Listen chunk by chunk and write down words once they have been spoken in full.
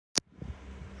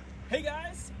Hey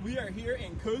guys, we are here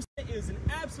in Costa. It is an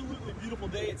absolutely beautiful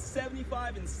day. It's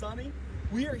 75 and sunny.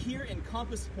 We are here in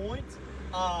Compass Point.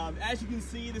 As you can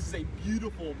see, this is a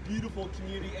beautiful, beautiful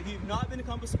community. If you've not been to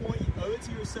Compass Point, you owe it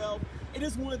to yourself. It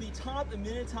is one of the top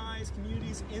amenitized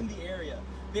communities in the area.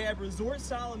 They have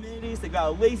resort-style amenities. They've got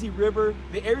a lazy river.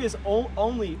 The area's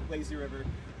only lazy river.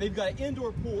 They've got an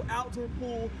indoor pool, outdoor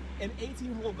pool, an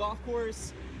 18-hole golf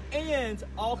course, and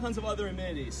all kinds of other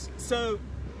amenities. So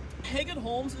Hagen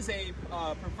Homes is a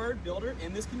preferred builder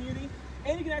in this community,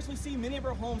 and you can actually see many of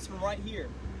our homes from right here.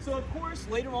 So of course,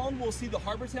 later on we'll see the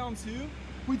Harbour Town II.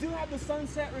 We do have the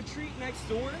Sunset Retreat next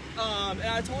door, and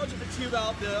I told you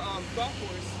about the golf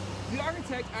course. The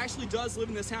architect actually does live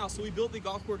in this house, so we built the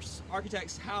golf course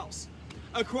architect's house.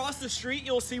 Across the street,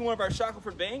 you'll see one of our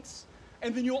Shackelford banks,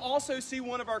 and then you'll also see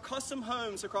one of our custom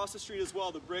homes across the street as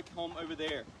well, the brick home over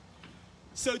there.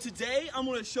 So today I'm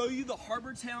going to show you the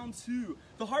Harbour Town II.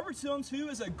 The Harbour Town II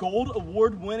is a Gold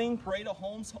Award-winning Parade of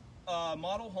Homes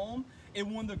model home. It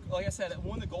won the, like I said, it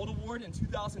won the Gold Award in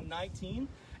 2019.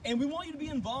 And we want you to be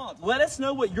involved. Let us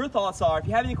know what your thoughts are. If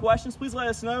you have any questions, please let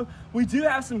us know. We do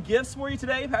have some gifts for you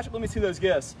today. Patrick, let me see those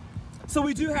gifts. So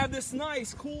we do have this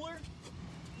nice cooler.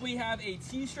 We have a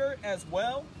t-shirt as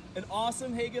well, an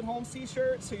awesome Hagen Homes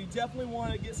t-shirt. So you definitely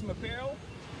want to get some apparel.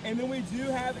 And then we do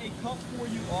have a cup for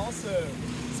you also.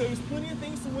 So there's plenty of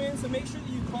things to win, so make sure that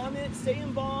you comment, stay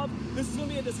involved. This is going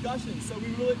to be a discussion, so we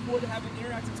really look forward to having an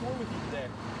interactive tour with you today.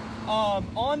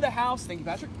 On the house, thank you,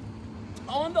 Patrick.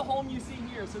 On the home you see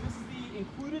here, so this is the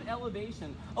included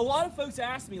elevation. A lot of folks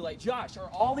ask me, like, Josh, are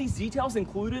all these details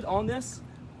included on this?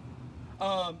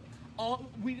 All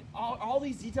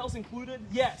these details included?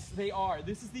 Yes, they are.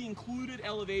 This is the included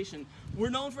elevation. We're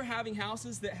known for having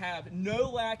houses that have no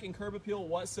lack in curb appeal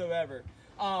whatsoever.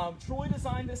 Troy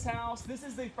designed this house. This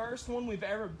is the first one we've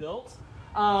ever built.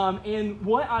 And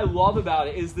what I love about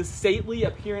it is the stately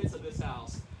appearance of this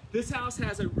house. This house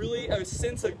has a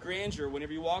sense of grandeur.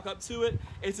 Whenever you walk up to it,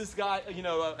 it's just got, you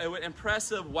know, an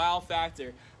impressive wow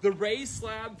factor. The raised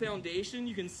slab foundation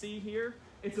you can see here,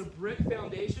 it's a brick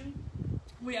foundation.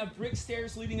 We have brick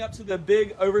stairs leading up to the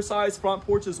big oversized front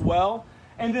porch as well.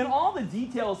 And then all the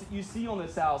details that you see on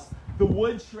this house, the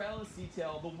wood trellis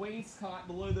detail, the wainscot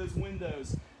below those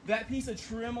windows, that piece of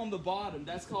trim on the bottom,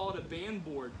 that's called a band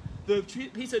board. The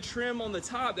piece of trim on the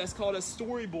top, that's called a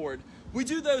storyboard. We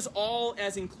do those all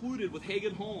as included with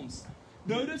Hagen Homes.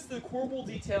 Notice the corbel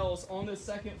details on the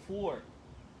second floor.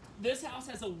 This house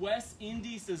has a West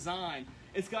Indies design.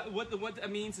 It's got, what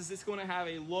that means is it's going to have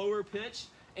a lower pitch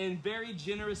and very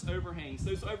generous overhangs.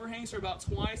 Those overhangs are about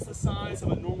twice the size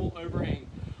of a normal overhang,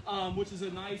 which is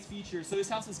a nice feature. So this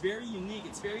house is very unique.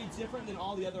 It's very different than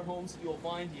all the other homes that you'll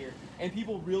find here, and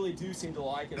people really do seem to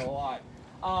like it a lot.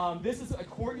 This is a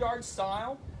courtyard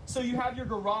style. So you have your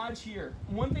garage here.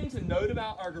 One thing to note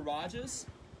about our garages,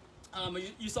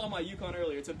 you saw my Yukon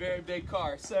earlier. It's a very big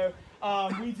car. So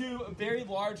we do very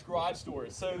large garage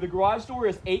doors. So the garage door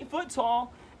is 8 foot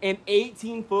tall and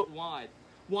 18 foot wide.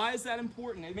 Why is that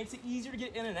important? It makes it easier to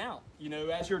get in and out, you know,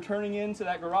 as you're turning into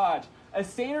that garage. A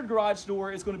standard garage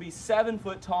door is going to be 7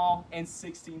 foot tall and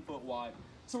 16 foot wide.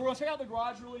 So we're going to check out the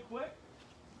garage really quick.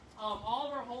 All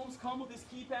of our homes come with this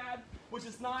keypad, which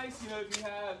is nice. You know, if you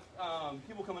have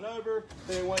people coming over,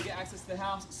 they want to get access to the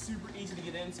house, it's super easy to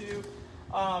get into.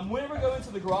 Whenever we go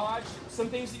into the garage, some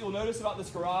things that you'll notice about this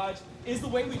garage is the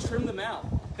way we trim them out.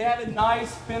 They have a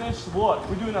nice finished look.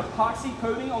 We're doing epoxy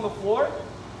coating on the floor.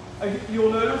 You'll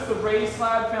notice the raised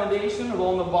slab foundation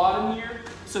along the bottom here.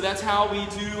 So that's how we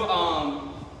do,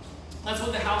 that's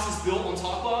what the house is built on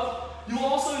top of. You'll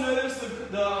also notice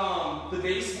the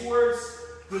baseboards,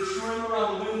 the trim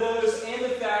around the windows, and the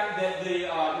fact that the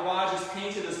garage is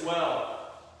painted as well.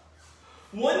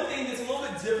 One thing that's a little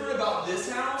bit different about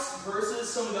this house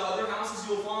versus some of the other houses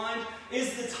you'll find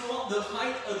is the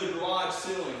height of the garage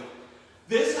ceiling.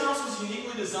 This house was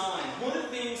uniquely designed. One of the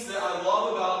things that I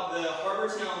love about the Harbour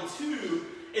Town II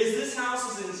is this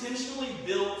house is intentionally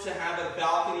built to have a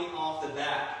balcony off the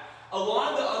back. A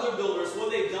lot of the other builders,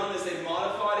 what they've done is they've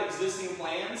modified existing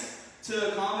plans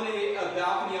to accommodate a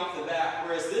balcony off the back,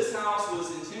 whereas this house was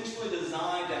intentionally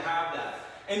designed to have that.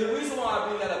 And the reason why I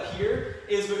bring that up here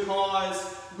is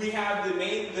because we have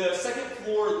the second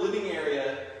floor living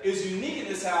area is unique in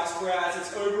this house, whereas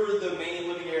it's over the main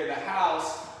living area of the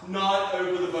house, not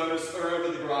over the bonus or over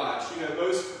the garage. You know,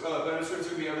 most bonus rooms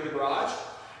would be over the garage.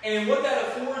 And what that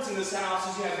affords in this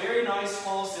house is you have very nice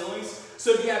tall ceilings.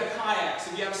 So if you have kayaks,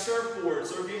 if you have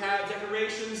surfboards, or if you have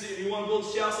decorations, if you want to build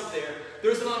shelves up there,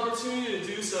 there's an opportunity to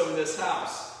do so in this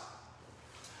house.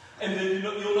 And then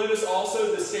you'll notice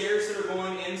also the stairs that are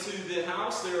going into the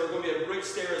house. There are going to be a brick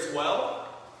stair as well.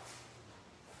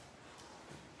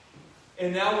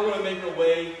 And now we're going to make our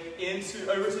way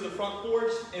over to the front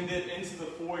porch and then into the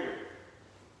foyer.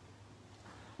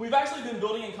 We've actually been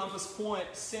building in Compass Point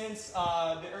since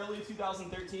the early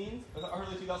 2013,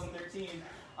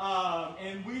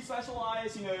 and we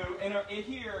specialize, in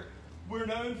here, we're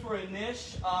known for a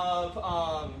niche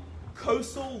of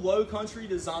coastal low country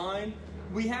design.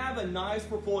 We have a nice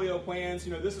portfolio of plans.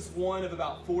 This is one of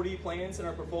about 40 plans in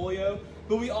our portfolio,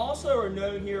 but we also are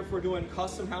known here for doing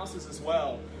custom houses as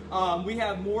well. We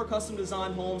have more custom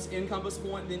design homes in Compass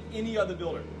Point than any other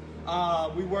builder.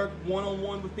 We work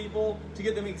one-on-one with people to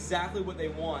get them exactly what they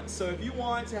want. So if you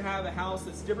want to have a house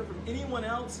that's different from anyone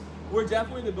else, we're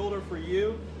definitely the builder for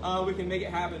you. We can make it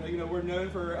happen. We're known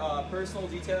for personal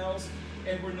details,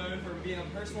 and we're known for being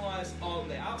personalized on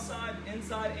the outside,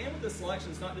 inside, and with the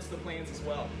selections, not just the plans as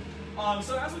well.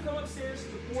 So as we come upstairs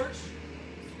to the porch,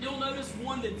 you'll notice,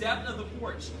 one, the depth of the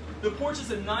porch. The porch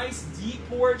is a nice, deep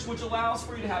porch, which allows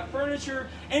for you to have furniture,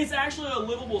 and it's actually a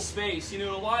livable space. A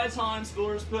lot of times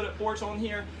builders put a porch on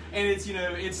here, and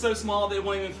it's so small they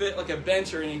won't even fit like a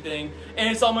bench or anything, and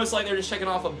it's almost like they're just checking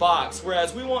off a box.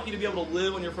 Whereas we want you to be able to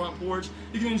live on your front porch.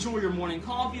 You can enjoy your morning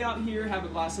coffee out here, have a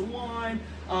glass of wine.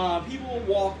 People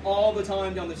walk all the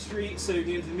time down the street, so you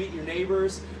get to meet your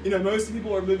neighbors. Most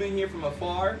people are moving here from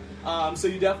afar, so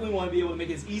you definitely want to be able to make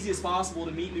it as easy as possible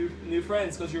to meet new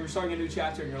friends, because you're starting a new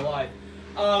chapter in your life.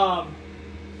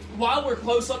 While we're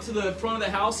close up to the front of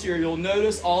the house here, you'll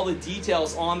notice all the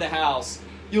details on the house.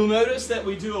 You'll notice that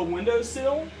we do a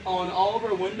windowsill on all of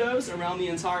our windows around the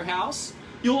entire house.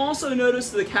 You'll also notice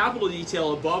the capital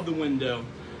detail above the window.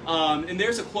 And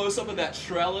there's a close-up of that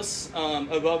trellis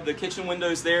above the kitchen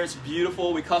windows there. It's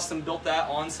beautiful. We custom built that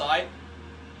on site.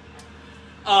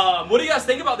 What do you guys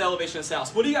think about the elevation of this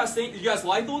house? What do you guys think? Do you guys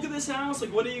like the look of this house?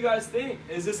 What do you guys think?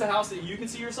 Is this a house that you can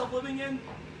see yourself living in?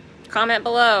 Comment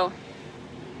below.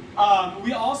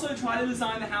 We also try to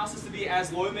design the houses to be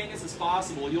as low maintenance as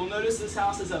possible. You'll notice this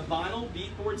house is a vinyl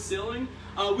beadboard ceiling.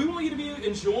 We want you to be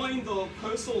enjoying the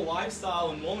coastal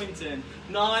lifestyle in Wilmington,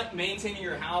 not maintaining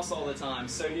your house all the time.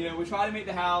 So, we try to make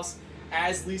the house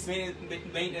as least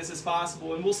maintenance as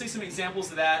possible, and we'll see some examples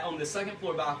of that on the second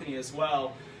floor balcony as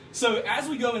well. So as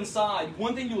we go inside,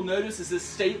 one thing you'll notice is this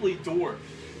stately door.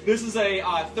 This is a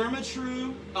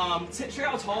Therma-Tru. Check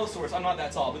out how tall this door is. I'm not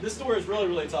that tall, but this door is really,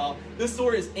 really tall. This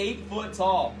door is 8 foot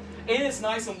tall, and it's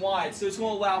nice and wide, so it's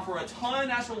going to allow for a ton of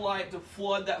natural light to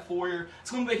flood that foyer.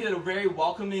 It's going to make it a very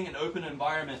welcoming and open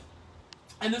environment.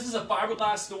 And this is a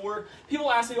fiberglass door.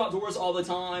 People ask me about doors all the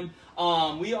time.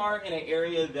 We are in an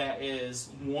area that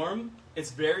is warm. It's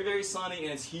very, very sunny,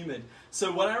 and it's humid.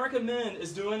 So what I recommend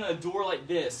is doing a door like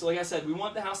this. So like I said, we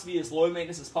want the house to be as low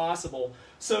maintenance as possible.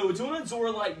 So doing a door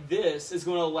like this is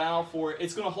going to allow for,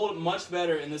 it's going to hold it much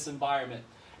better in this environment.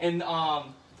 And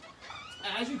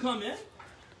as you come in,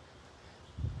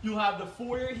 you'll have the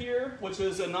foyer here, which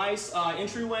is a nice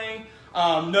entryway.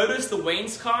 Notice the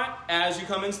wainscot as you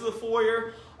come into the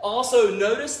foyer. Also,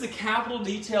 notice the capital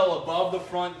detail above the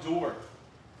front door.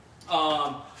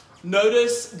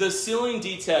 Notice the ceiling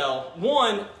detail.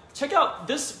 One, check out,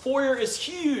 this foyer is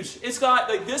huge. It's got,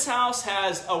 this house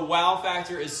has a wow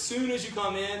factor as soon as you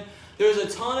come in. There's a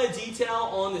ton of detail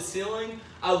on the ceiling.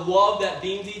 I love that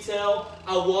beam detail.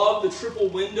 I love the triple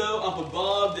window up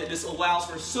above that just allows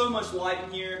for so much light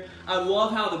in here. I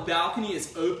love how the balcony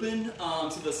is open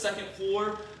to the second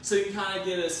floor, so you can kind of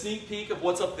get a sneak peek of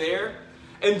what's up there.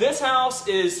 And this house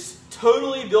is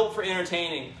totally built for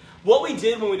entertaining. What we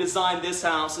did when we designed this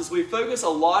house is we focused a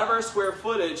lot of our square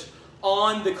footage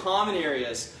on the common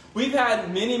areas. We've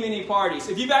had many, many parties.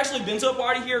 If you've actually been to a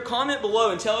party here, comment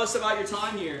below and tell us about your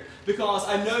time here, because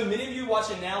I know many of you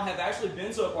watching now have actually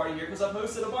been to a party here, because I've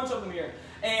hosted a bunch of them here.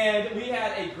 And we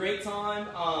had a great time.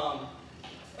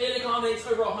 It accommodates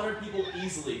over 100 people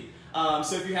easily.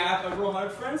 So if you have over 100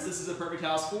 friends, this is a perfect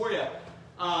house for you.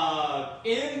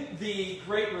 In the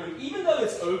great room, even though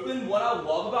it's open, what I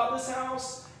love about this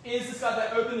house is it's got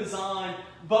that open design,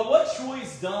 but what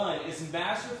Troy's done is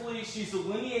masterfully, she's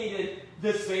delineated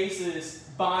the spaces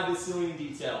by the ceiling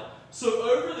detail. So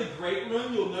over the great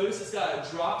room, you'll notice it's got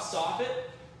a drop soffit,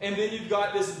 and then you've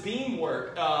got this beam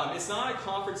work. It's not a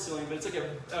conference ceiling, but it's like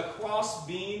a cross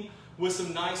beam with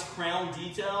some nice crown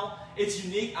detail. It's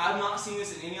unique. I've not seen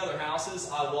this in any other houses.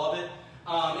 I love it.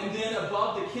 And then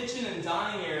above the kitchen and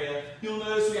dining area, you'll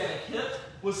notice we have a hip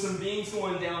with some beams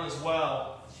going down as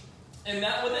well. And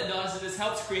what that does is this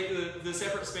helps create the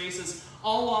separate spaces,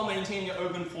 all while maintaining an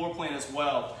open floor plan as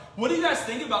well. What do you guys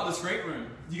think about this great room?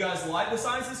 Do you guys like the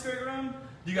size of this great room?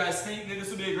 Do you guys think that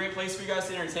this would be a great place for you guys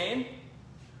to entertain?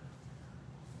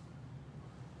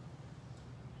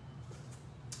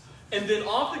 And then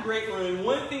off the great room,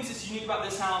 one of the things that's unique about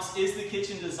this house is the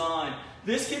kitchen design.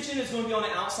 This kitchen is going to be on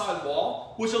an outside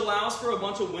wall, which allows for a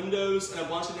bunch of windows and a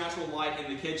bunch of natural light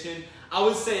in the kitchen. I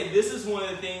would say this is one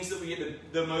of the things that we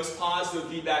get the most positive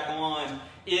feedback on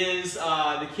is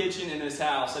the kitchen in this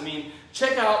house. I mean,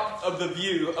 check out the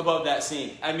view above that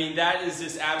sink. I mean, that is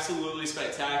just absolutely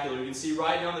spectacular. You can see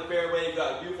right down the fairway, you've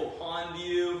got a beautiful pond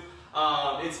view.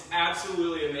 It's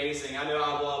absolutely amazing. I know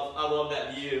I love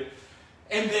that view.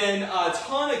 And then a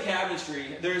ton of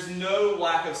cabinetry. There's no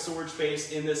lack of storage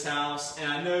space in this house. And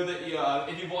I know that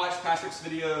if you've watched Patrick's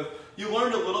video, you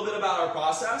learned a little bit about our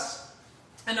process.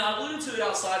 And I alluded to it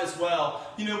outside as well.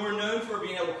 You know, we're known for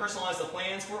being able to personalize the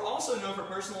plans. We're also known for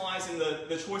personalizing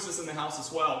the choices in the house as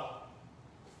well.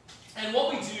 And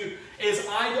what we do is,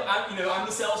 I'm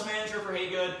the sales manager for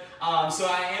Haygood, so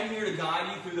I am here to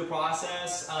guide you through the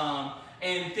process.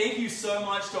 And thank you so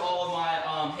much to all of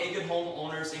my Haygood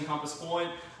homeowners in Compass Point.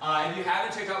 If you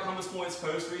haven't checked out Compass Point's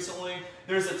post recently,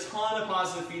 there's a ton of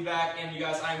positive feedback, and you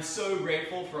guys, I'm so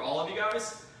grateful for all of you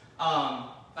guys.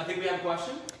 I think we have a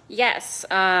question. Yes.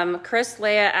 Chris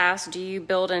Leah asked, do you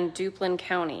build in Duplin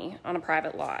County on a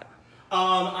private lot?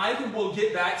 We'll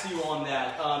get back to you on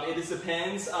that. It just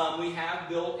depends. We have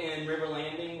built in River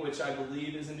Landing, which I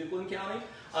believe is in Duplin County.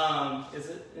 Is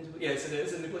it? Yes, it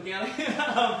is in Duplin County.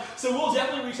 So we'll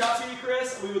definitely reach out to you,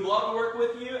 Chris. We would love to work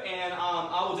with you, and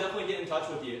I will definitely get in touch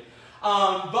with you.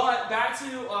 But back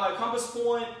to Compass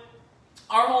Point.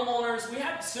 Our homeowners, we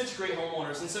have such great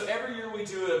homeowners, and so every year we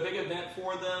do a big event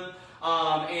for them.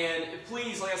 And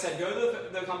please, like I said, go to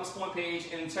the Compass Point page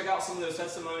and check out some of those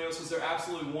testimonials because they're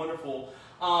absolutely wonderful.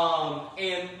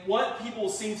 And what people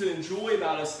seem to enjoy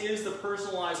about us is the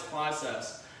personalized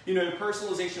process. You know,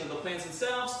 personalization of the plans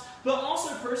themselves, but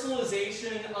also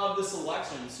personalization of the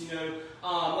selections. You know,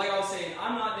 like I was saying,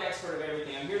 I'm not the expert of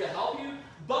everything. I'm here to help you,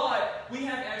 but we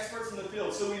have experts in the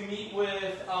field. So we meet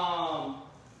with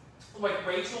like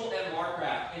Rachel at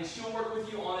Marcraft, and she'll work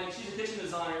with you on it. She's a kitchen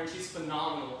designer, and she's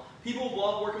phenomenal. People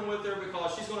love working with her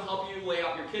because she's going to help you lay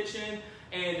out your kitchen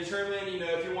and determine, you know,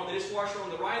 if you want the dishwasher on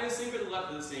the right of the sink or the left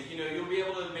of the sink. You know, you'll be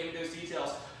able to make those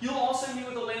details. You'll also meet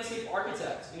with a landscape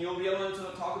architect, and you'll be able to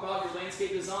talk about your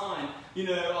landscape design. You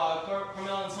know,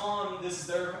 Carmel and Tom, this is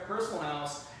their personal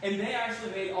house, and they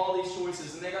actually made all these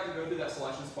choices, and they got to go through that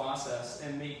selections process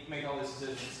and make all these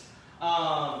decisions.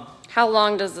 How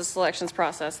long does the selections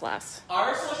process last?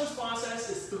 Our selections process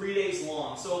is 3 days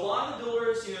long. So a lot of the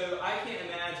builders, you know, I can't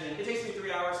imagine. It takes me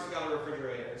 3 hours to pick out a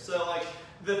refrigerator. So like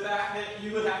the fact that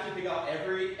you would have to pick out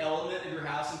every element of your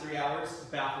house in 3 hours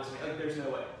baffles me. Like there's no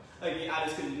way. Like I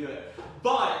just couldn't do it.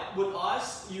 But with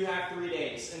us, you have 3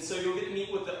 days. And so you'll get to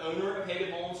meet with the owner of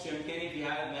Haygood Homes, Jim Kenny, if you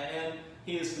haven't met him.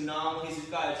 He is phenomenal. He's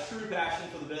got a true passion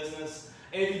for the business.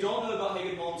 And if you don't know about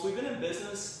Haygood Homes, we've been in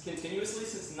business continuously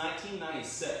since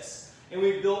 1996. And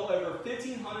we've built over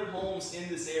 1,500 homes in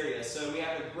this area. So we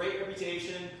have a great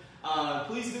reputation.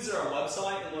 Please visit our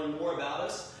website and learn more about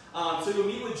us. So you'll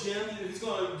meet with Jim, who's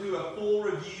going to do a full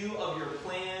review of your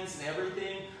plans and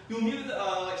everything. You'll meet with the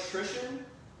electrician,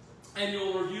 and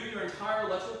you'll review your entire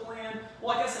electrical plan.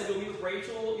 Like I said, you'll meet with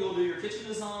Rachel, you'll do your kitchen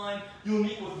design, you'll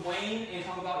meet with Wayne and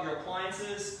talk about your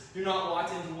appliances. You're not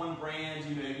locked into one brand.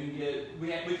 You know, you can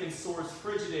get, we can source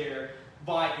Frigidaire,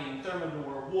 Viking,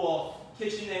 Thermador, Wolf,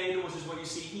 KitchenAid, which is what you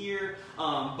see here.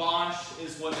 Bosch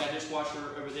is what that dishwasher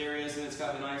over there is, and it's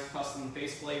got a nice custom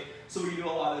faceplate. So we do a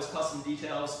lot of those custom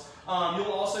details.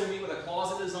 You'll also meet with a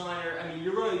closet designer. I mean,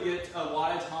 you're going to get a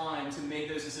lot of time to make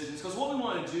those decisions, because what we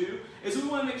want to do is we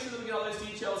want to make sure that we get all those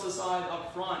details aside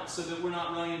up front so that we're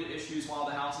not running into issues while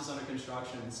the house is under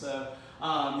construction. So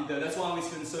that's why we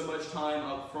spend so much time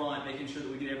up front making sure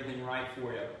that we get everything right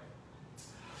for you.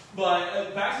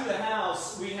 But back to the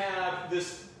house, we have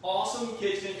this awesome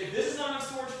kitchen. If this is not enough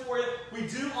storage for you, we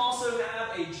do also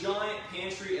have a giant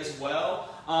pantry as well.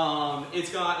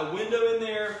 It's got a window in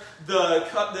there.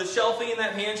 The shelving in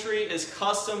that pantry is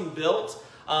custom built.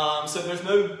 So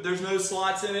there's no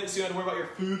slots in it, so you don't have to worry about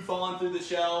your food falling through the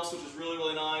shelves, which is really,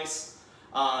 really nice.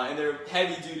 And they're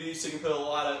heavy duty, so you can put a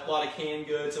lot of canned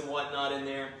goods and whatnot in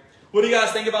there. What do you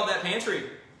guys think about that pantry?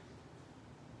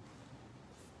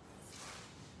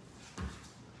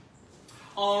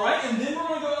 All right, and then we're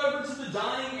going to go over to the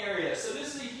dining area. So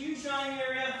this is a huge dining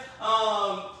area.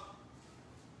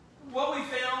 What we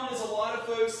found is a lot of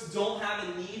folks don't have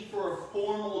a need for a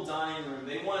formal dining room.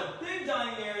 They want a big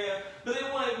dining area, but they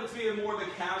want it to be more of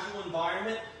a casual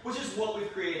environment, which is what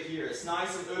we've created here. It's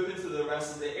nice and open to the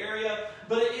rest of the area,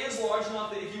 but it is large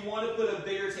enough that if you want to put a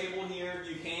bigger table here,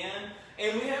 you can.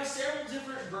 And we have several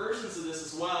different versions of this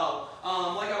as well.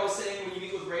 Like I was saying, when you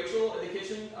meet with Rachel, the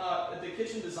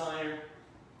kitchen designer,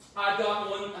 I've got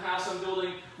one house I'm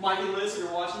building. Mike and Liz, if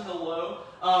you're watching, hello.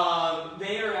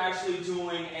 They are actually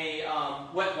doing a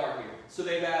wet bar here. So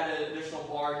they've added an additional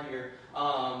bar here.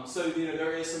 So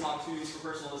there is some opportunities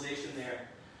for personalization there.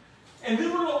 And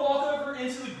then we're going to walk over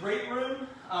into the great room.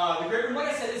 The great room, like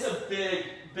I said, is a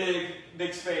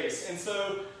big space. And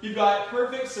so you've got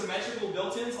perfect symmetrical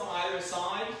built-ins on either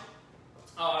side.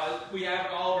 We have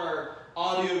all of our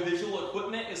audio-visual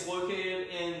equipment is located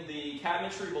in the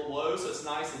cabinetry below, so it's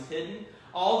nice and hidden.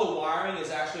 All the wiring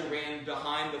is actually ran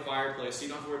behind the fireplace, so you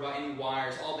don't have to worry about any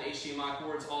wires, all the HDMI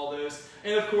cords, all those.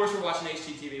 And of course, we're watching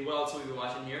HGTV. What else will we be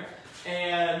watching here?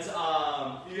 And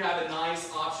you have a nice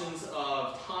options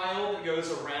of tile that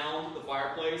goes around the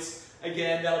fireplace.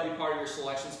 Again, that'll be part of your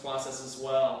selections process as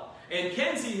well. And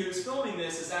Kenzie, who's filming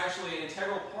this, is actually an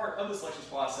integral part of the selections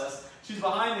process. She's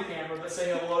behind the camera, but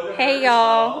say hello to her. Hey,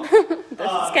 y'all. This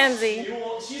is Kenzie.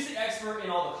 She's an expert in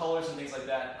all the colors and things like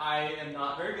that. I am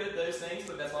not very good at those things,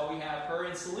 but that's why we have her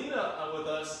and Selena with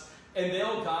us, and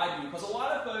they'll guide you. Because a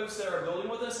lot of folks that are building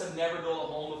with us have never built a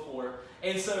home before.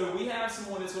 And so we have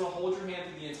someone that's going to hold your hand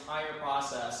through the entire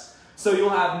process. So you'll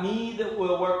have me that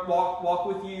will walk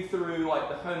with you through like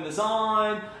the home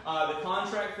design, the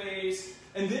contract phase,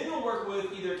 and then you'll work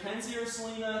with either Kenzie or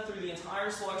Selena through the entire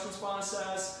selections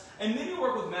process, and then you'll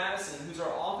work with Madison, who's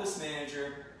our office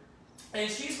manager,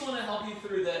 and she's going to help you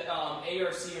through the ARC,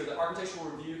 or the Architectural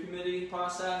Review Committee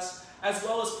process, as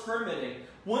well as permitting.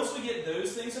 Once we get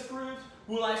those things approved,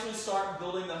 we'll actually start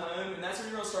building the home, and that's when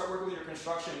you're going to start working with your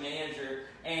construction manager,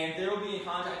 and they will be in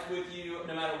contact with you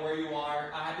no matter where you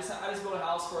are. I just built a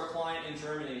house for a client in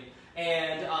Germany,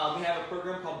 and we have a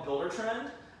program called Builder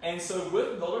Trend. And so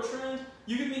with Builder Trend,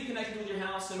 you can be connected with your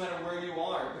house no matter where you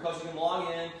are, because you can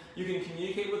log in, you can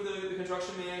communicate with the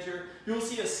construction manager, you'll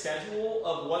see a schedule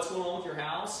of what's going on with your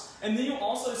house, and then you'll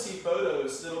also see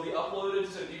photos that will be uploaded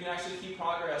so that you can actually keep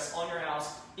progress on your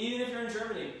house, even if you're in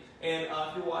Germany. And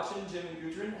if you're watching, Jim and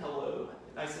Gudrun, hello,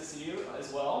 nice to see you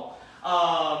as well.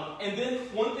 And then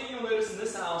one thing you'll notice in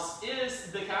this house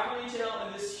is the capital detail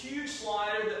and this huge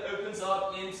slider that opens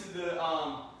up into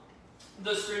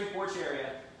the screen porch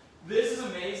area. This is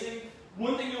amazing.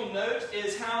 One thing you'll note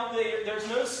is how there's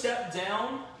no step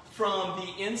down from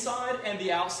the inside and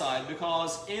the outside,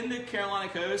 because in the Carolina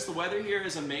coast, the weather here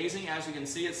is amazing. As you can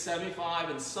see, it's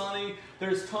 75 and sunny.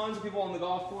 There's tons of people on the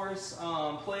golf course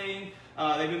playing.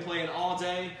 They've been playing all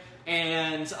day.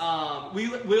 And we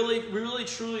really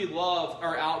truly love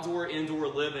our outdoor-indoor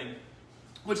living,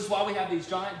 which is why we have these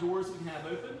giant doors we can have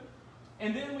open.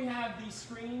 And then we have the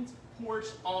screened porch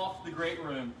off the great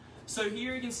room. So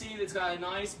here you can see it's got a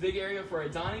nice big area for a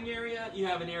dining area. You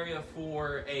have an area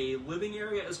for a living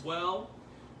area as well.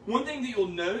 One thing that you'll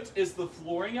note is the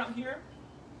flooring out here.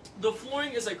 The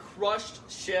flooring is a crushed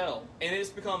shell, and it's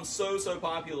become so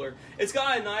popular. It's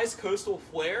got a nice coastal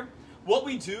flair. What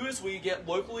we do is we get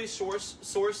locally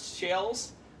sourced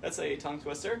shells, that's a tongue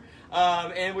twister,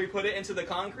 and we put it into the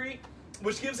concrete,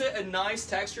 which gives it a nice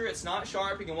texture. It's not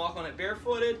sharp, you can walk on it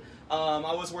barefooted.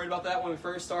 I was worried about that when we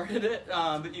first started it,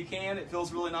 but you can, it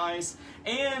feels really nice.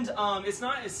 And it's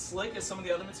not as slick as some of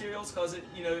the other materials, because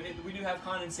we do have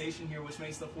condensation here, which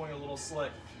makes the flooring a little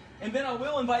slick. And then I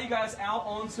will invite you guys out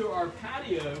onto our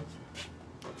patio.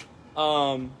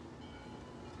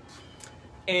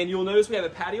 And you'll notice we have a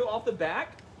patio off the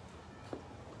back.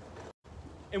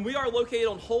 And we are located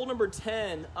on hole number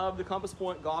 10 of the Compass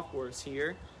Point Golf Course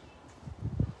here.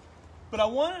 But I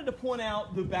wanted to point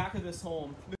out the back of this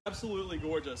home. It's absolutely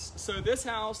gorgeous. So this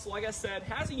house, like I said,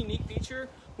 has a unique feature,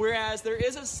 whereas there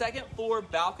is a second floor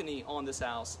balcony on this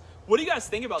house. What do you guys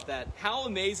think about that? How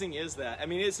amazing is that? I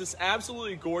mean, it's just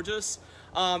absolutely gorgeous.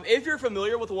 If you're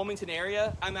familiar with the Wilmington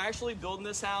area, I'm actually building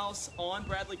this house on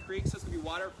Bradley Creek, so it's gonna be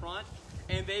waterfront,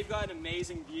 and they've got an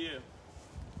amazing view.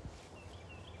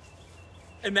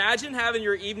 Imagine having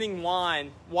your evening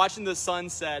wine, watching the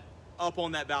sunset up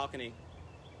on that balcony.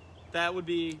 That would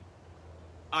be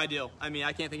ideal. I mean,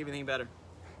 I can't think of anything better.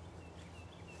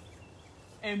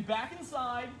 And back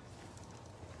inside,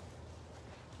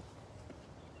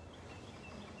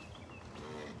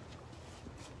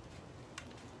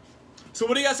 so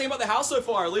what do you guys think about the house so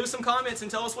far? Leave us some comments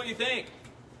and tell us what you think.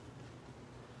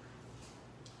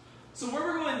 So where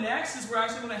we're going next is we're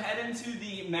actually going to head into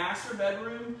the master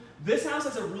bedroom. This house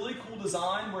has a really cool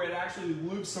design where it actually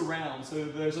loops around. So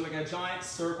there's like a giant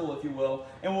circle, if you will,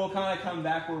 and we'll kind of come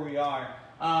back where we are.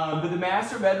 But the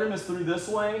master bedroom is through this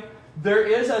way. There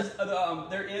is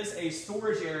a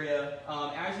storage area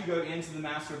as you go into the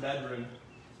master bedroom.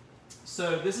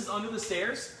 So this is under the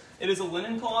stairs. It is a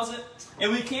linen closet,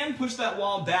 and we can push that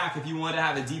wall back if you want to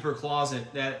have a deeper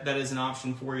closet. That is an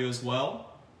option for you as well.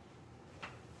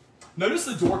 Notice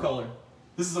the door color.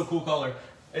 This is a cool color.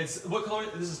 It's, what color?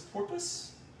 This is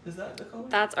porpoise? Is that the color?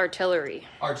 That's artillery.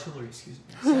 Artillery, excuse me.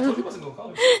 See, I told you it wasn't gold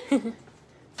color.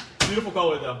 Beautiful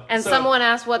color though. And someone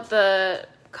asked what the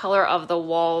color of the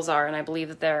walls are, and I believe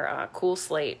that they're Cool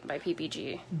Slate by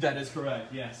PPG. That is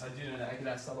correct. Yes, I do know that. I get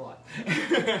asked that a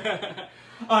lot.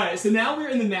 All right, so now we're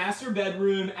in the master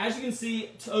bedroom. As you can see,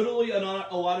 totally a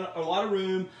lot of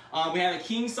room. We have a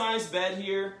king size bed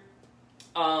here,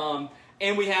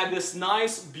 and we have this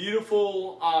nice,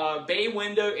 beautiful bay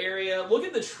window area. Look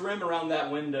at the trim around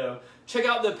that window. Check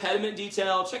out the pediment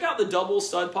detail. Check out the double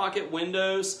stud pocket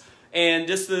windows and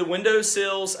just the window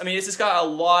sills. I mean, it's just got a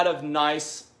lot of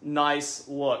nice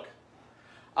look.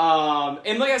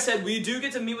 And like I said, we do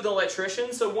get to meet with an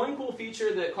electrician. So one cool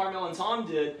feature that Carmel and Tom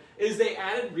did is they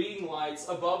added reading lights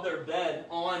above their bed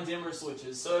on dimmer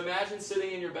switches. So imagine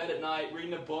sitting in your bed at night,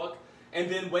 reading a book, and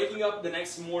then waking up the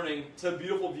next morning to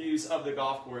beautiful views of the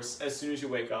golf course as soon as you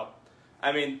wake up.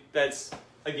 I mean, that's,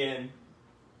 again,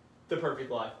 the perfect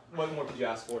life. What more could you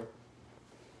ask for?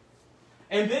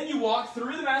 And then you walk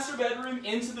through the master bedroom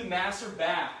into the master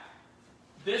bath.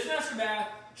 This master bath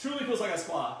truly feels like a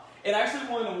spa. It actually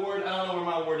won an award, I don't know where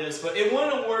my award is, but it won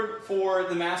an award for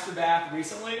the master bath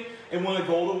recently. It won a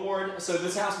gold award. So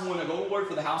this house won a gold award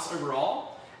for the house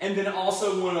overall, and then it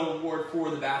also won an award for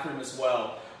the bathroom as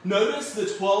well. Notice the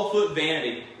 12-foot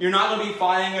vanity. You're not going to be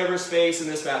fighting over space in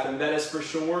this bathroom, that is for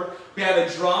sure. We have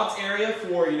a dropped area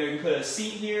for, you can put a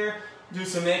seat here, do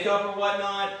some makeup or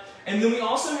whatnot. And then we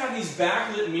also have these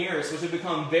backlit mirrors, which have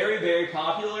become very, very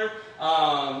popular.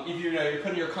 If you're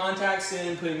putting your contacts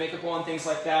in, putting makeup on, things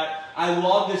like that. I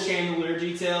love the chandelier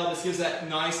detail. This gives that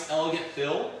nice, elegant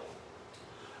feel.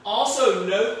 Also,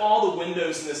 note all the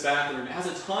windows in this bathroom. It has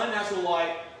a ton of natural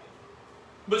light,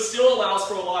 but still allows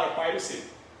for a lot of privacy.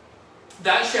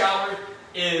 That shower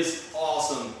is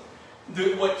awesome.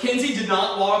 What Kinsey did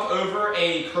not walk over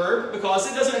a curb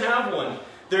because it doesn't have one.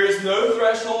 There is no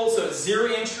threshold, so it's zero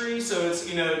entry, so it's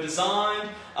designed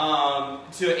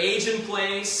to age in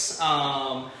place.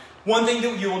 One thing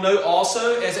that you will note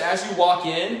also is as you walk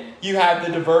in, you have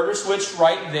the diverter switch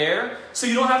right there, so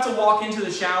you don't have to walk into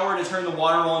the shower to turn the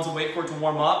water on to wait for it to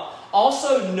warm up.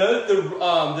 Also note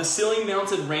the ceiling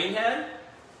mounted rain head,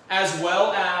 as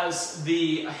well as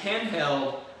the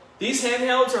handheld. These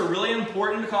handhelds are really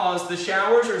important because the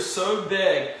showers are so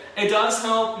big. It does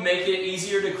help make it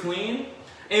easier to clean.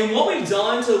 And what we've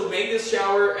done to make this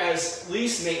shower as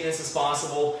least maintenance as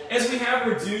possible is we have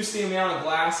reduced the amount of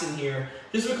glass in here.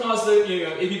 Just because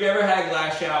if you've ever had a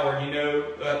glass shower,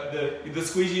 the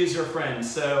squeegee is your friend.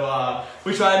 So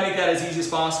we try to make that as easy as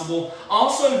possible.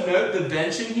 Also note the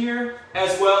bench in here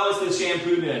as well as the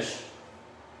shampoo dish.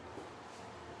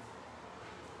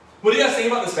 What do you guys think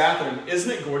about this bathroom?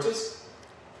 Isn't it gorgeous?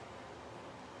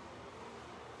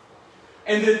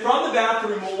 And then from the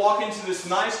bathroom, we'll walk into this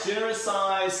nice, generous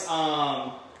size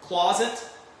closet.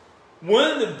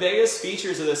 One of the biggest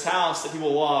features of this house that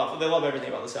people love, they love everything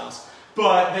about this house,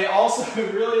 but they also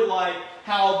really like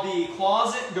how the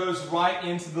closet goes right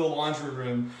into the laundry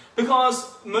room.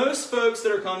 Because most folks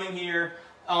that are coming here,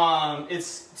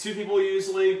 it's two people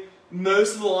usually,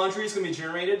 most of the laundry is going to be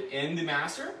generated in the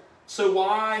master. So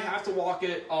why have to walk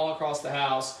it all across the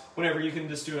house whenever you can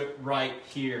just do it right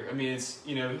here? I mean, it's,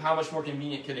 how much more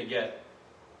convenient can it get?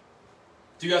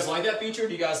 Do you guys like that feature?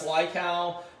 Do you guys like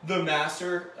how the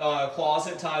master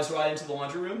closet ties right into the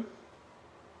laundry room?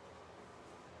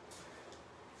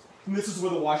 And this is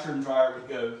where the washer and dryer would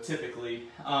go, typically.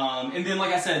 And then,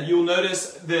 like I said, you'll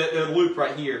notice the loop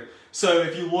right here. So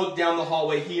if you look down the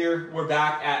hallway here, we're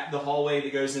back at the hallway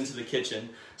that goes into the kitchen.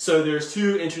 So there's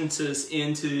two entrances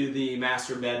into the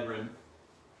master bedroom.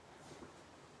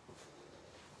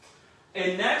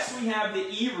 And next we have the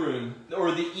E room,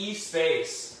 or the E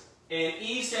space. And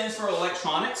E stands for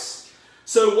electronics.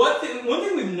 So one thing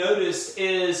we've noticed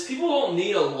is people don't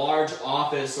need a large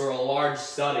office or a large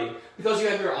study because you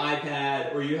have your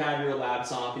iPad or you have your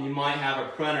laptop and you might have a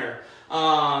printer.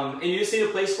 And you just need a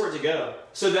place for it to go.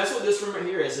 So that's what this room right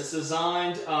here is. It's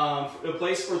designed a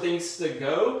place for things to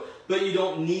go, but you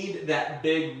don't need that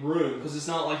big room because it's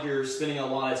not like you're spending a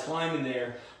lot of time in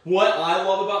there. What I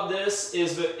love about this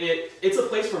is that it's a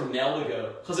place for mail to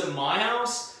go. Because at my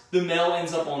house, the mail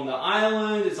ends up on the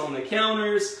island, it's on the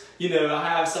counters, I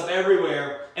have stuff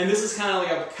everywhere. And this is kind of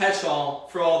like a catch-all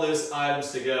for all those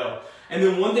items to go. And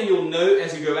then one thing you'll note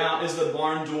as you go out is the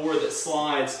barn door that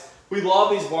slides. We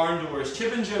love these barn doors.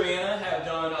 Chip and Joanna have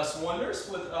done us wonders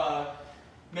with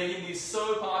making these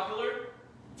so popular.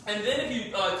 And then if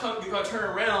you turn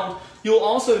around, you'll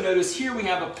also notice here we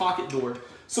have a pocket door.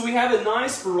 So we have a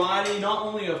nice variety not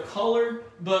only of color,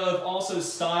 but of also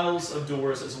styles of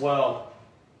doors as well.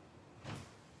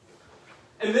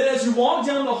 And then as you walk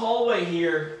down the hallway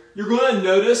here, you're going to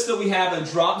notice that we have a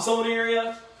drop zone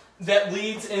area that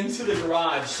leads into the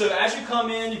garage. So as you come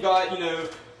in, you got,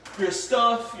 your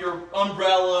stuff, your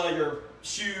umbrella, your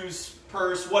shoes,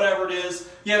 purse, whatever it is.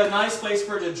 You have a nice place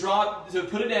for it to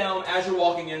put it down as you're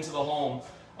walking into the home,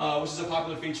 which is a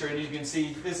popular feature. And you can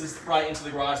see this is right into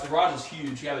the garage. The garage is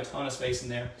huge. You have a ton of space in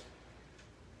there.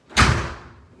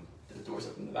 The door's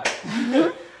open in the back.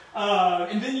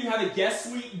 And then you have a guest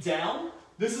suite down.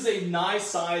 This is a nice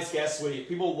size guest suite.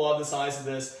 People love the size of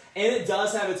this. And it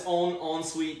does have its own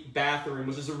ensuite bathroom,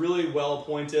 which is a really well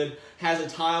appointed. Has a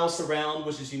tile surround,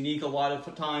 which is unique. A lot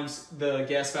of times the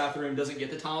guest bathroom doesn't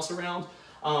get the tile surround.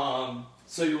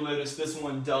 So you'll notice this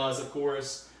one does, of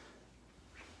course.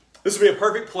 This would be a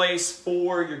perfect place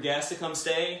for your guests to come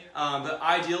stay. But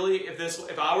ideally,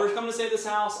 if I were to come to stay at this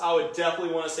house, I would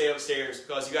definitely want to stay upstairs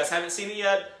because you guys haven't seen it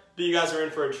yet, but you guys are in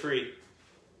for a treat.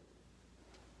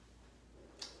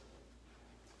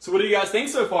 So what do you guys think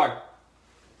so far?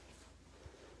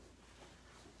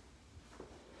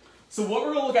 So what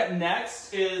we're going to look at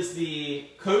next is the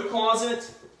coat closet,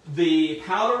 the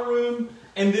powder room,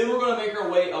 and then we're going to make our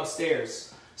way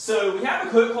upstairs. So we have a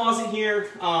coat closet here.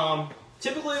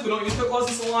 Typically we don't use coat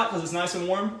closets a lot because it's nice and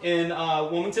warm in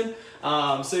Wilmington.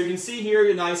 So you can see here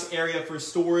a nice area for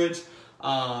storage.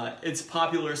 It's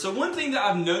popular. So one thing that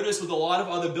I've noticed with a lot of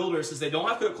other builders is they don't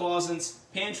have coat closets,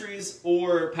 pantries,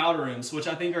 or powder rooms, which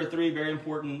I think are three very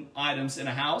important items in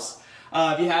a house.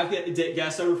 If you have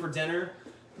guests over for dinner,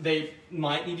 they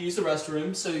might need to use the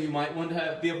restroom, so you might want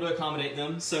to be able to accommodate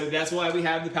them. So that's why we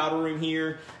have the powder room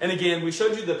here. And again, we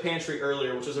showed you the pantry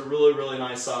earlier, which is a really, really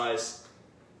nice size.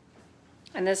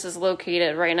 And this is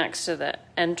located right next to the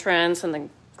entrance and the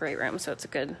great room, so it's a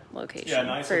good location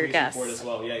nice for your guests. For it as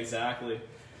well. Yeah, exactly.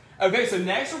 Okay, so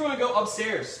next we're going to go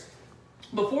upstairs.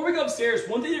 Before we go upstairs,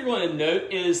 one thing you're going to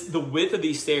note is the width of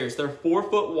these stairs. They're 4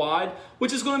 foot wide,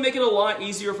 which is going to make it a lot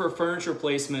easier for furniture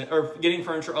placement or getting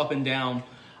furniture up and down.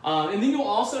 And then you'll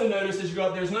also notice as you go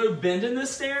up, there's no bend in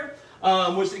this stair,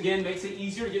 which again makes it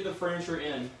easier to get the furniture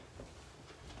in.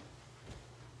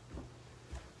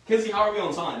 Kizzy, how are we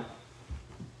on time?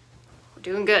 We're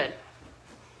doing good.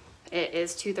 It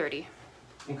is 2:30.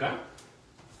 Okay.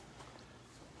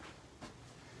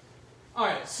 All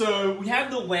right, so we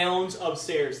have the lounge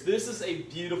upstairs. This is a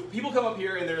beautiful, people come up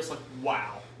here and they're just like,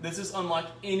 wow, this is unlike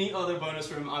any other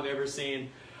bonus room I've ever seen.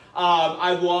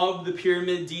 I love the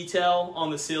pyramid detail on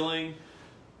the ceiling.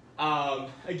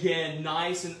 Again,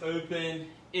 nice and open.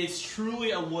 It's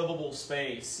truly a livable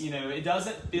space. It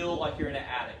doesn't feel like you're in an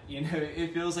attic.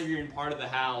 It feels like you're in part of the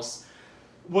house.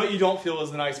 What you don't feel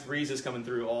is the nice breezes coming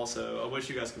through also. I wish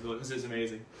you guys could feel it because it's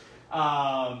amazing.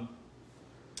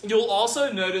 You'll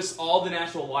also notice all the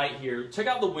natural light here. Check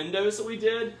out the windows that we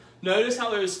did. Notice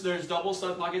how there's double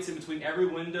stud pockets in between every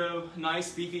window.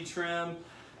 Nice beefy trim.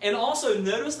 And also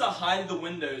notice the height of the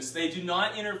windows. They do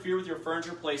not interfere with your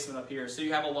furniture placement up here. So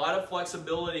you have a lot of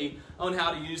flexibility on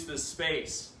how to use this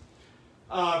space.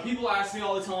 People ask me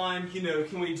all the time,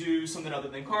 can we do something other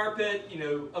than carpet?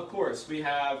 Of course, we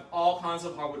have all kinds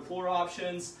of hardwood floor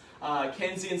options.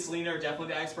 Kenzie and Selena are definitely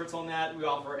the experts on that. We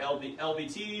offer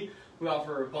LVT, we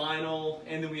offer vinyl,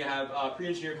 and then we have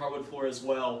pre-engineered hardwood floor as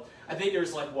well. I think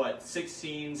there's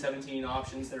 16, 17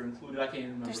 options that are included. I can't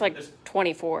even remember. There's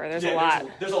 24. There's a lot.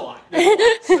 There's a lot.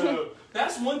 So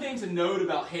that's one thing to note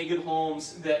about Hagen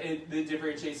Homes that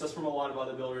differentiates us from a lot of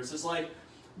other builders. It's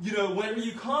whenever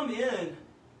you come in,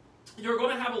 you're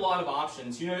going to have a lot of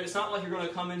options. It's not like you're going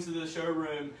to come into the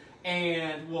showroom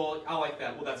and, well, I like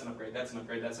that. Well, that's an upgrade. That's an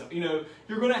upgrade.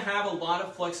 You're going to have a lot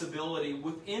of flexibility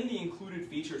within the included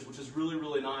features, which is really,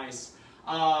 really nice.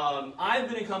 I've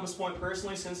been in Compass Point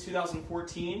personally since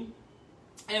 2014,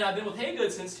 and I've been with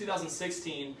Haygood since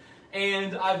 2016.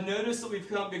 And I've noticed that we've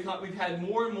had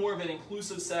more and more of an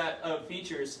inclusive set of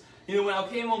features. When I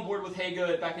came on board with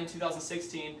Haygood back in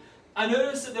 2016, I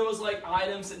noticed that there was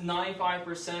items that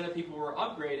 95% of people were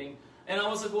upgrading. And I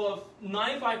was like, well, if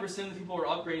 95% of the people are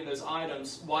upgrading those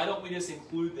items, why don't we just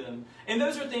include them? And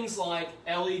those are things like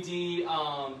LED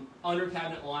under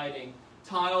cabinet lighting,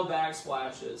 tile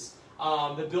backsplashes,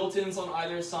 the built-ins on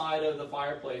either side of the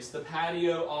fireplace, the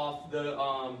patio off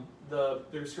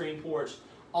the screen porch.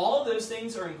 All of those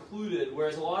things are included,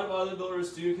 whereas a lot of other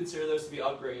builders do consider those to be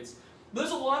upgrades.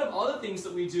 There's a lot of other things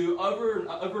that we do over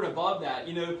and above that.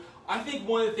 I think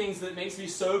one of the things that makes me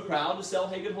so proud to sell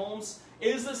Hagen Homes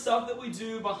is the stuff that we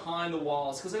do behind the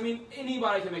walls. Because,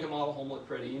 anybody can make a model home look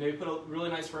pretty. You put a really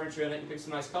nice furniture in it, you pick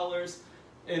some nice colors,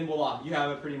 and voila, you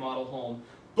have a pretty model home.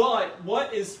 But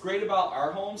what is great about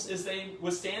our homes is they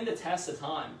withstand the test of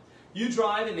time. You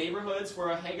drive in neighborhoods where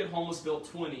a Hagen home was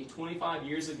built 20, 25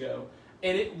 years ago,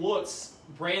 and it looks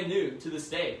brand new to this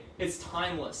day. It's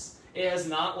timeless. It has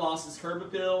not lost its curb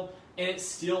appeal, and it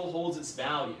still holds its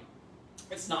value.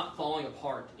 It's not falling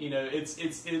apart. You know,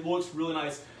 it looks really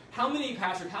nice. How many,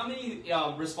 Patrick,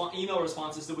 email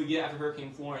responses did we get after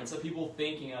Hurricane Florence of people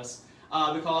thanking us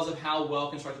because of how well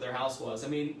constructed their house was? I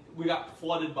mean, we got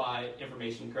flooded by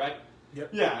information, correct? Yep.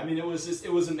 Yeah, I mean, it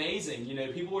was amazing. You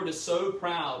know, people were just so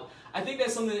proud. I think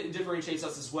that's something that differentiates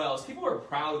us as well, is people are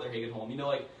proud of their Hagen home. You know,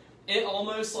 like, it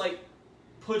almost, like,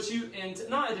 puts you into,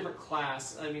 not a different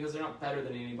class, I mean, because they're not better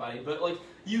than anybody, but, like,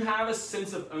 you have a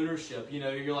sense of ownership. You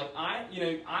know, you're like,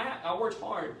 I worked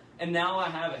hard, and now I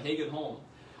have a Hagen home.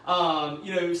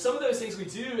 You know, some of those things we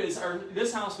do is,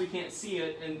 this house we can't see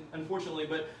it, and unfortunately,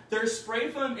 but there's spray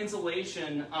foam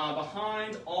insulation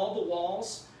behind all the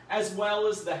walls as well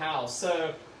as the house.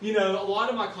 So, you know, a lot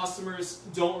of my customers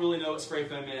don't really know what spray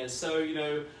foam is. So, you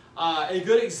know, a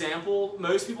good example,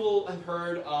 most people have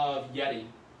heard of Yeti.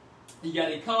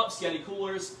 Yeti cups, Yeti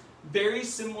coolers, very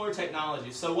similar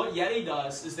technology. So what Yeti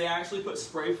does is they actually put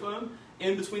spray foam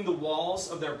in between the walls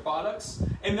of their products,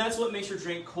 and that's what makes your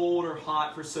drink cold or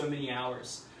hot for so many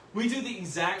hours. We do the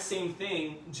exact same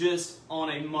thing, just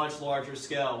on a much larger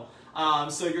scale.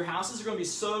 So your houses are going to be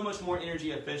so much more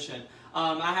energy efficient.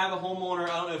 I have a homeowner,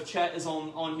 I don't know if Chet is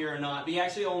on here or not, but he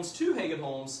actually owns 2 Hagen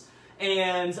homes,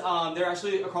 and they're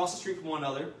actually across the street from one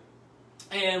another.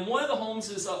 And one of the homes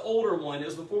is an older one. It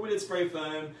was before we did spray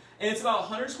foam, and it's about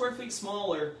 100 square feet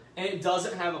smaller, and it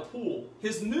doesn't have a pool.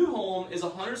 His new home is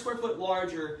 100 square foot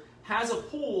larger, has a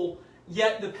pool,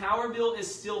 yet the power bill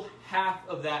is still half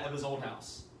of that of his old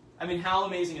house. I mean, how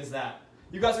amazing is that?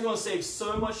 You guys are going to save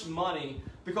so much money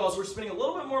because we're spending a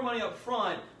little bit more money up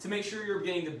front to make sure you're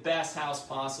getting the best house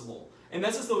possible. And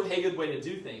that's just the Hagen way to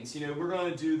do things. You know, we're going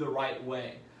to do the right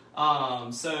way.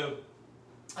 So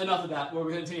enough of that. We're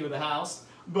going to continue with the house.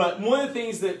 But one of the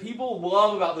things that people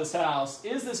love about this house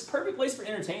is this perfect place for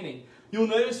entertaining. You'll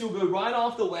notice you'll go right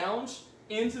off the lounge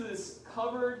into this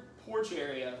covered porch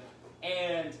area,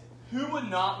 and who would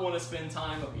not want to spend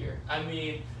time up here? I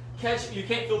mean, you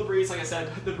can't feel the breeze, like I said,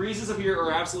 but the breezes up here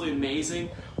are absolutely amazing.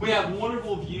 We have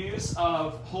wonderful views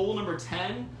of hole number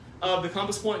 10 of the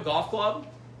Compass Point Golf Club.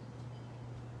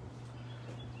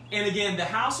 And again, the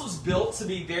house was built to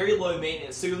be very low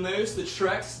maintenance. So you'll notice the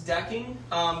Trex decking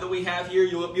that we have here.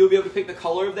 You'll be able to pick the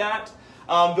color of that.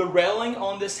 The railing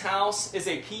on this house is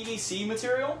a PVC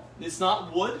material. It's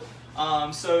not wood.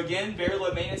 So again, very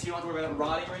low maintenance. You don't have to worry about it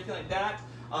rotting or anything like that.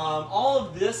 All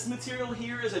of this material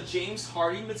here is a James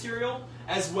Hardie material,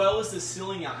 as well as the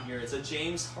ceiling out here. It's a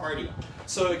James Hardie.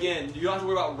 So again, you don't have to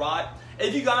worry about rot.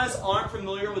 If you guys aren't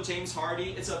familiar with James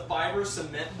Hardie, it's a fiber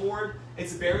cement board.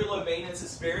 It's very low maintenance.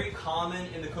 It's very common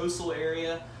in the coastal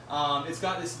area. It's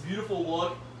got this beautiful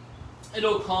look.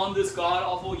 It'll calm this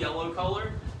god-awful yellow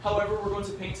color. However, we're going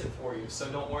to paint it for you, so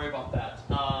don't worry about that.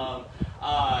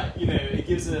 You know, it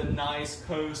gives it a nice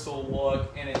coastal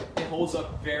look, and it holds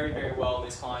up very, very well in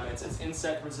these climates. It's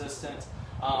insect resistant.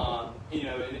 You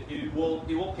know, it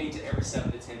will paint it every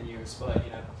 7 to 10 years, but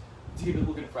you know, to keep it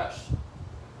looking fresh.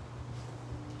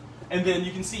 And then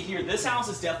you can see here, this house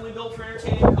is definitely built for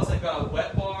entertaining because they've got a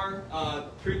wet bar,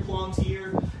 pre-plumbed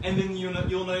here, and then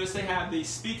you'll notice they have these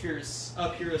speakers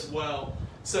up here as well.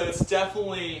 So it's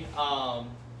definitely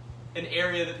an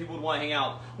area that people would want to hang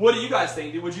out. What do you guys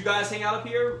think? Would you guys hang out up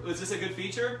here? Was this a good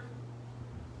feature?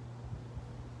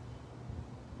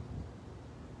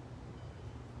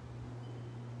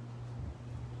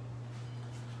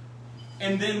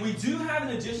 And then we do have an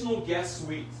additional guest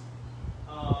suite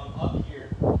up here.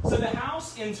 So the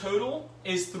house in total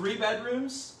is 3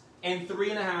 bedrooms and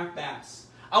 3.5 baths.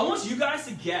 I want you guys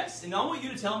to guess, and I want you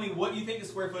to tell me what you think the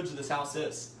square footage of this house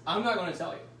is. I'm not going to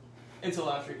tell you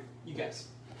until after you guess.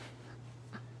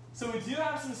 So we do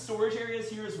have some storage areas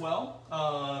here as well.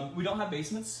 We don't have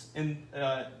basements in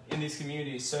these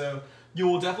communities, so you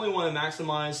will definitely want to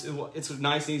maximize. It's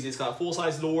nice and easy. It's got a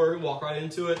full-size door. Walk right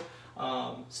into it.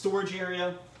 Storage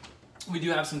area. We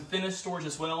do have some finished storage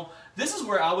as well. This is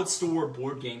where I would store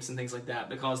board games and things like that,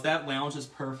 because that lounge is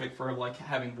perfect for like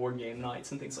having board game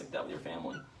nights and things like that with your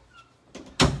family.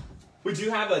 We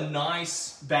do have a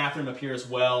nice bathroom up here as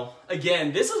well.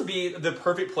 Again, this would be the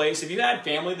perfect place. If you had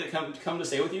family that come to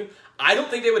stay with you, I don't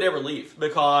think they would ever leave,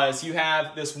 because you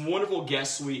have this wonderful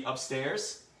guest suite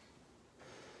upstairs.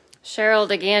 Cheryl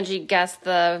DeGangi guessed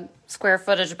the square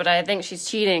footage, but I think she's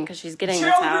cheating because she's getting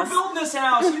this Cheryl, house. you're building this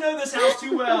house. You know this house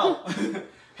too well.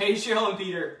 Hey, Cheryl and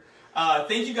Peter.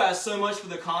 Thank you guys so much for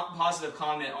the positive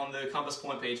comment on the Compass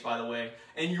Point page, by the way.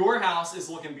 And your house is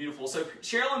looking beautiful. So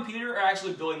Cheryl and Peter are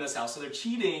actually building this house, so they're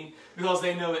cheating because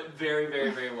they know it very,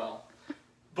 very, very well.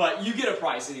 But you get a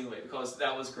price anyway because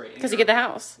that was great. Because you get the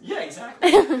house. Yeah,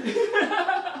 exactly.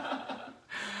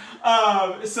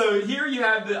 So here you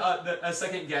have a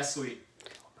second guest suite.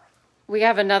 We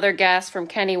have another guest from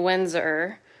Kenny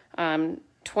Windsor.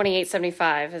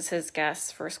 2875 is his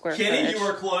guess for square footage. Kenny, you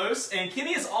are close. And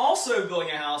Kenny is also building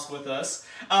a house with us.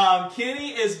 Kenny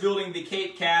is building the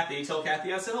Cape Kathy. Tell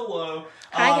Kathy I said hello.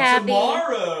 Hi, Kathy.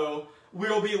 Tomorrow,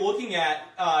 we'll be looking at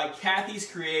Kathy's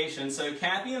creation. So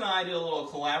Kathy and I did a little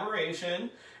collaboration,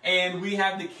 and we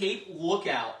have the Cape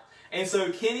Lookout. And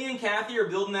so Kenny and Kathy are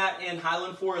building that in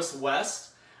Highland Forest West.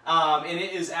 And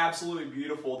it is absolutely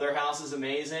beautiful. Their house is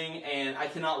amazing, and I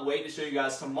cannot wait to show you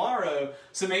guys tomorrow.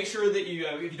 So make sure that you,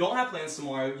 if you don't have plans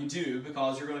tomorrow, you do,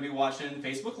 because you're going to be watching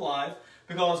Facebook Live,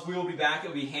 because we will be back. It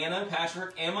will be Hannah,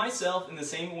 Patrick, and myself in the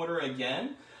same order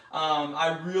again.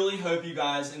 I really hope you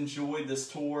guys enjoyed this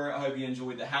tour. I hope you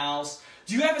enjoyed the house.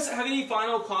 Do you have any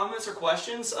final comments or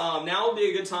questions? Now would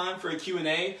be a good time for a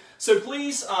Q&A. So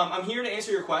please, I'm here to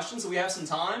answer your questions, so we have some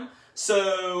time.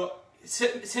 So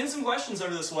send some questions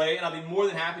over this way, and I'll be more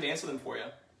than happy to answer them for you.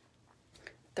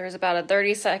 There's about a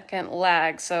 30-second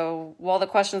lag, so while the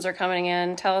questions are coming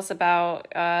in, tell us about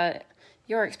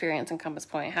your experience in Compass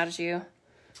Point. How'd you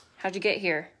get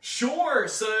here? Sure.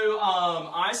 So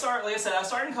I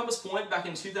started in Compass Point back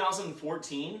in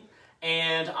 2014,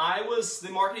 and I was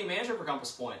the marketing manager for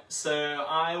Compass Point. So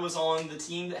I was on the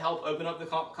team that helped open up the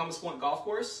Compass Point golf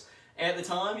course. At the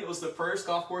time, it was the first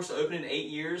golf course to open in 8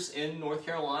 years in North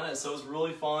Carolina, so it was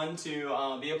really fun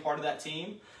to be a part of that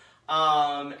team.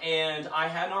 And I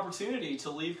had an opportunity to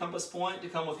leave Compass Point to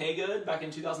come with Haygood back in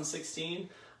 2016.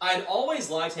 I had always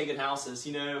liked Haygood houses.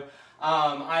 You know,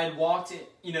 I had walked in,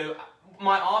 you know,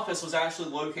 my office was actually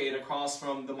located across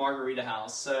from the Margarita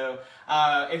House. So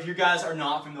if you guys are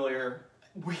not familiar,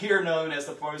 we are known as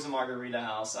the Frozen Margarita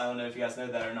House. I don't know if you guys know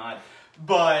that or not.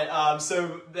 But,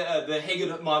 so the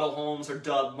Haygood model homes are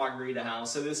dubbed Margarita House.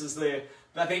 So this is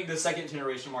I think the second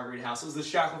generation Margarita House. It was the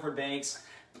Shackelford Banks.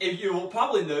 If you will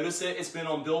probably notice it, it's been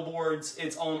on billboards.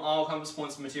 It's on all Compass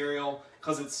Point's material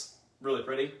because it's really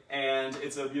pretty and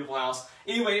it's a beautiful house.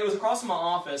 Anyway, it was across from my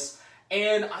office,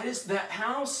 and that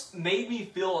house made me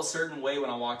feel a certain way when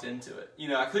I walked into it. You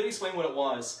know, I couldn't explain what it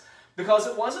was because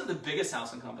it wasn't the biggest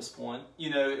house in Compass Point.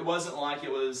 You know, it wasn't like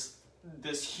it was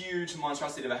this huge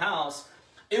monstrosity of a house.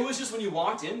 It was just when you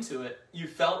walked into it, you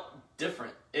felt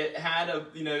different. It had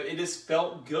it just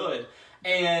felt good.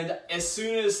 And as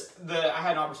soon as I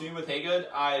had an opportunity with Haygood,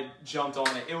 I jumped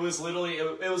on it. It was literally,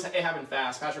 it happened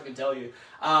fast. Patrick can tell you.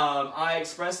 I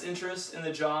expressed interest in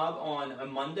the job on a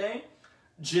Monday.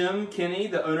 Jim Kinney,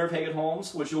 the owner of Haygood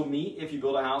Homes, which you'll meet if you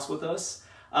build a house with us,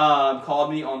 called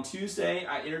me on Tuesday.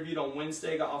 I interviewed on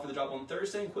Wednesday, got offered the job on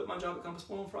Thursday, and quit my job at Compass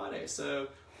Point on Friday. So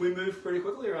we moved pretty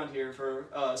quickly around here for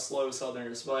slow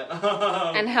Southerners. But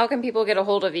and how can people get a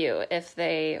hold of you if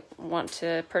they want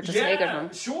to purchase a Haygood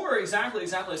home? Sure, exactly.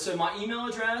 So my email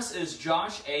address is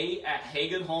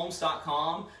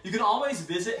josha@haygoodhomes.com. You can always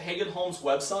visit Haygood Homes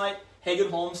website,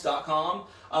 haygoodhomes.com,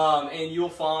 and you'll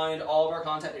find all of our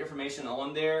contact information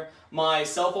on there. My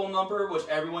cell phone number, which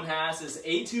everyone has, is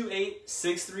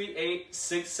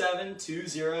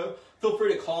 828-638-6720. Feel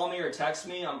free to call me or text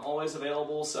me. I'm always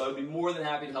available, so I'd be more than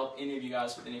happy to help any of you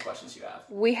guys with any questions you have.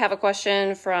 We have a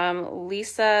question from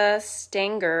Lisa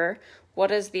Stanger. What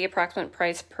is the approximate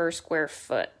price per square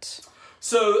foot?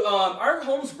 So our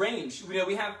homes range. You know,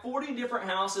 we have 40 different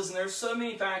houses, and there's so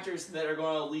many factors that are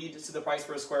going to lead to the price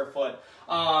per square foot.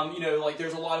 You know, like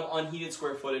there's a lot of unheated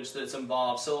square footage that's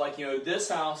involved. So like, you know, this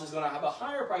house is going to have a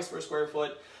higher price per square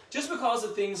foot just because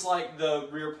of things like the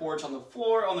rear porch on the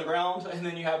floor, on the ground, and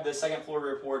then you have the second floor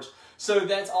rear porch. So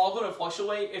that's all going to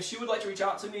fluctuate. If she would like to reach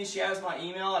out to me, she has my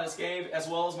email I just gave, as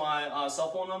well as my cell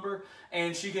phone number,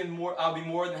 and I'll be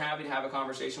more than happy to have a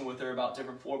conversation with her about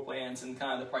different floor plans and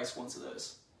kind of the price points of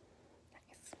those.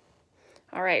 Nice.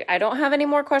 All right, I don't have any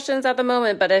more questions at the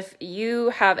moment, but if you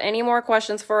have any more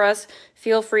questions for us,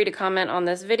 feel free to comment on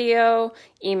this video,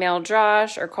 email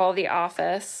Josh, or call the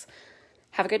office.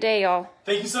 Have a good day, y'all.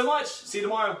 Thank you so much. See you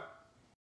tomorrow.